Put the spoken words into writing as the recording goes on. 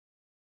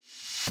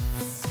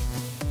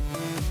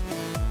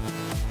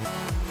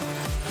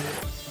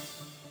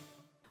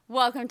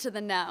Welcome to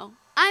the Know.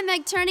 I'm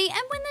Meg Turney,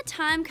 and when the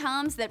time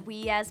comes that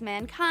we as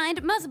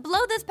mankind must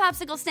blow this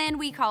popsicle stand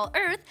we call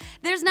Earth,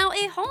 there's now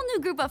a whole new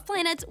group of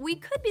planets we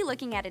could be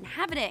looking at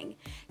inhabiting.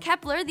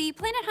 Kepler, the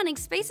planet-hunting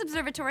space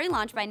observatory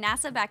launched by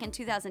NASA back in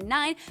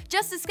 2009,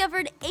 just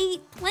discovered 8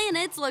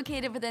 planets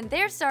located within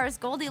their star's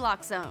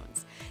Goldilocks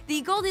zones.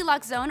 The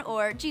Goldilocks zone,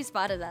 or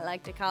G-spot as I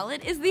like to call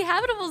it, is the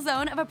habitable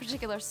zone of a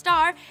particular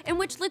star in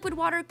which liquid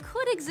water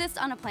could exist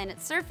on a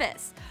planet's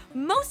surface.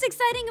 Most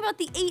exciting about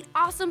the 8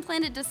 awesome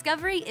planet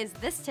discovery is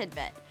this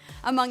tidbit.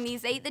 Among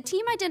these 8, the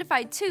team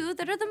identified 2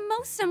 that are the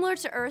most similar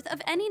to Earth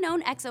of any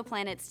known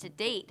exoplanets to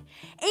date.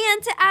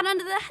 And to add on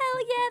to the hell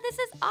yeah, this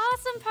is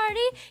awesome party,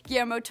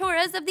 Guillermo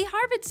Torres of the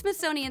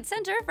Harvard-Smithsonian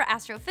Center for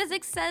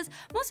Astrophysics says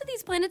most of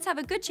these planets have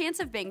a good chance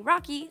of being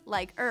rocky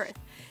like Earth.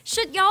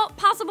 Shit y'all,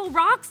 possible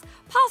rocks?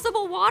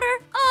 Possible water?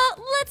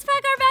 Let's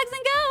pack our bags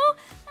and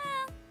go!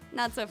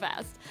 Not so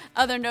fast.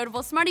 Other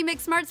notable Smarty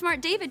Mix Smart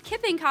David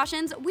Kipping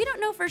cautions, we don't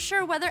know for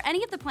sure whether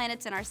any of the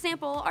planets in our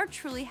sample are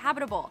truly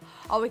habitable.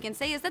 All we can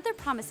say is that they're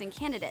promising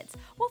candidates.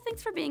 Well,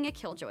 thanks for being a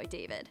killjoy,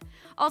 David.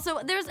 Also,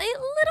 there's a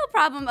little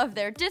problem of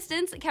their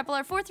distance.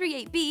 Kepler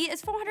 438b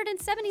is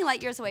 470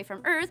 light-years away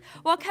from Earth,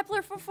 while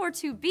Kepler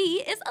 442b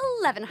is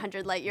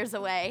 1100 light-years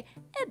away.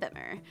 A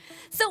bummer.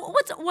 So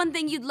what's one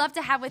thing you'd love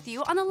to have with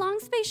you on a long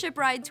spaceship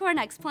ride to our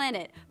next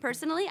planet?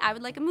 Personally, I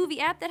would like a movie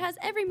app that has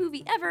every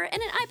movie ever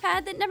and an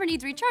iPad that never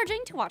needs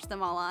recharging to watch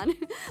them all on.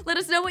 Let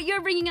us know what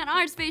you're bringing on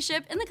our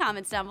spaceship in the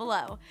comments down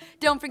below.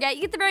 Don't forget,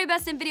 you get the very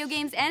best in video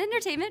games and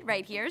entertainment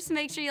right here, so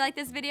make sure you like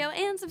this video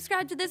and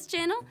subscribe to this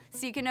channel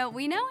so you can know what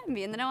we know and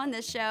be in the know on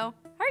this show.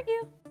 Heart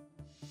you!